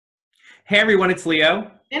Hey everyone, it's Leo,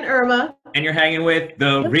 And Irma. and you're hanging with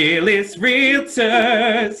the Realest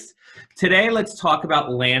Realtors. Today, let's talk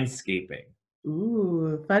about landscaping.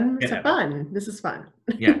 Ooh, fun. So Yeah, fun. This is fun.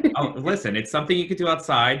 yeah. Oh, listen, it's something you could do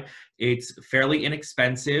outside. It's fairly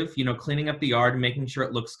inexpensive. Cleaning up the yard and making sure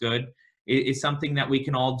it looks good is something that we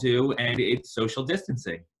can all do, and it's social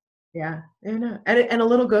distancing. Yeah, and a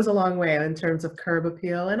little goes a long way in terms of curb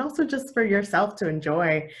appeal and also just for yourself to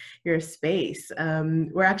enjoy your space.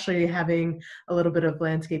 We're actually having a little bit of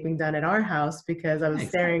landscaping done at our house because I was Nice.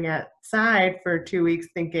 staring outside for 2 weeks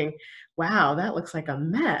thinking, wow, that looks like a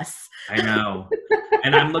mess. I know.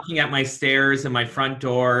 And I'm looking at my stairs and my front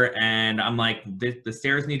door, and I'm like, the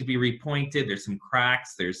stairs need to be repointed. There's some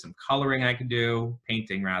cracks. There's some coloring I could do,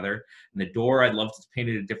 painting rather. And the door, I'd love to paint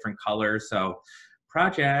it a different color. So,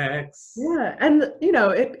 projects. Yeah, and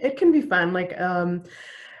it can be fun, like a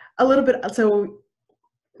little bit. So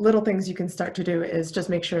little things you can start to do is just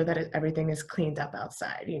make sure that everything is cleaned up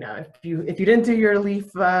outside. If you didn't do your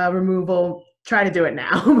leaf removal, try to do it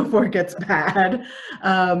now before it gets bad.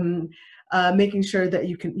 Making sure that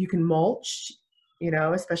you can mulch,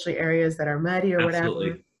 especially areas that are muddy or whatever.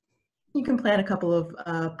 Absolutely. You can plant a couple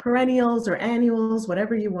of perennials or annuals,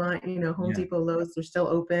 whatever you want. Home Yeah, Depot, Lowe's, they're still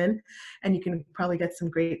open, and you can probably get some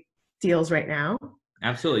great deals right now.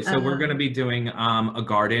 absolutely. So we're going to Um, be doing a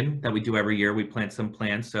garden that we do every year. We plant some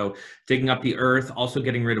plants. So digging up the earth, also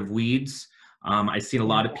getting rid of weeds. I've seen a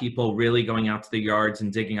lot of people really going out to the yards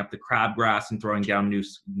and digging up the crabgrass and throwing down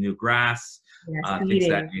new grass, yeah, things of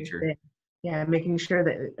that seeding. nature. Yeah, making sure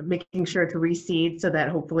to reseed so that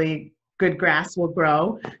hopefully good grass will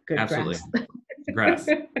grow. Good Absolutely. grass. Grass.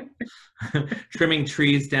 Trimming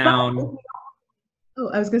trees But down. oh,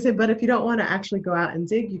 I was gonna say, but if you don't want to actually go out and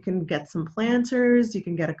dig, you can get some planters, you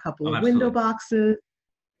can get a couple Oh, of window absolutely.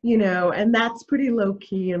 boxes, and that's pretty low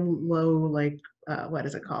key and low, like what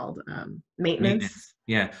is it called? Maintenance. Maintenance.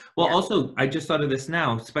 Yeah. Well, Yeah. also, I just thought of this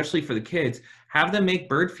now, especially for the kids, have them make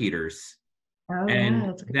bird feeders. Oh yeah, And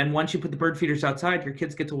that's a good. then once you put the bird feeders outside, your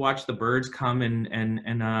kids get to watch the birds come and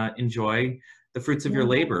enjoy the fruits of your Yeah.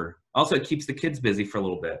 labor. Also, it keeps the kids busy for a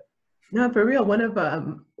little bit. No, for real. One of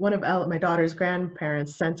my daughter's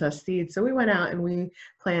grandparents sent us seeds, so we went out and we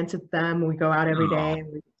planted them. We go out every Oh, day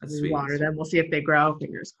and we, that's we sweet. water them. We'll see if they grow.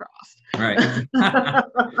 Fingers Right. crossed.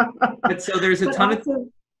 But so there's a But ton of, also,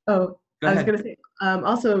 oh, go I was ahead. gonna say,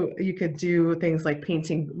 also you could do things like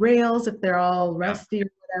painting rails if they're all Yeah. rusty or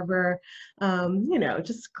whatever.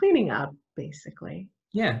 Just cleaning up basically.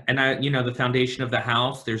 Yeah, and the foundation of the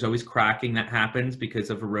house, there's always cracking that happens because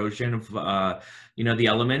of erosion of, the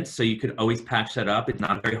elements. So you could always patch that up. It's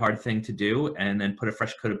not a very hard thing to do, and then put a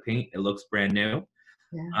fresh coat of paint. It looks brand new.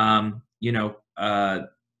 Yeah. Um, you know, uh,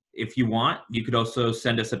 if you want, you could also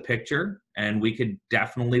send us a picture, and we could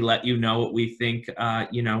definitely let you know what we think,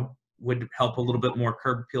 would help a little bit more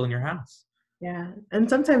curb appeal in your house. Yeah, and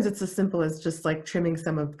sometimes it's as simple as just like trimming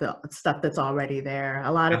some of the stuff that's already there.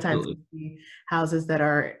 A lot of times we Absolutely. see houses that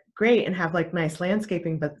are great and have like nice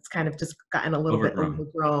landscaping, but it's kind of just gotten a little bit Overgrown.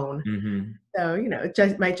 overgrown. Hmm. So, it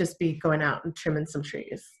just might just be going out and trimming some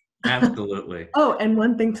trees. Absolutely. Oh, and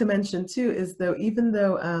one thing to mention too is though, even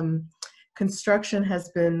though construction has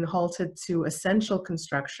been halted to essential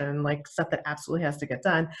construction, like stuff that absolutely has to get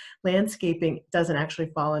done, landscaping doesn't actually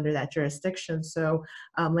fall under that jurisdiction. So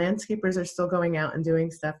landscapers are still going out and doing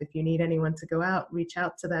stuff. If you need anyone to go out, reach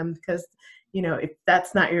out to them because, if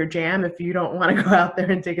that's not your jam, if you don't want to go out there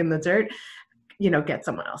and dig in the dirt, get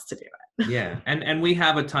someone else to do it. Yeah, and we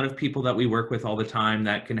have a ton of people that we work with all the time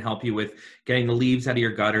that can help you with getting the leaves out of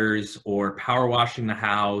your gutters or power washing the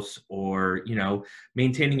house or,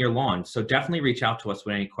 maintaining your lawn. So definitely reach out to us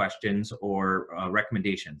with any questions or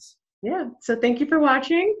recommendations. Yeah. So thank you for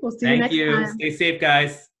watching. We'll see you Thank next you. time. Stay safe,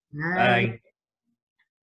 guys. Bye. Bye.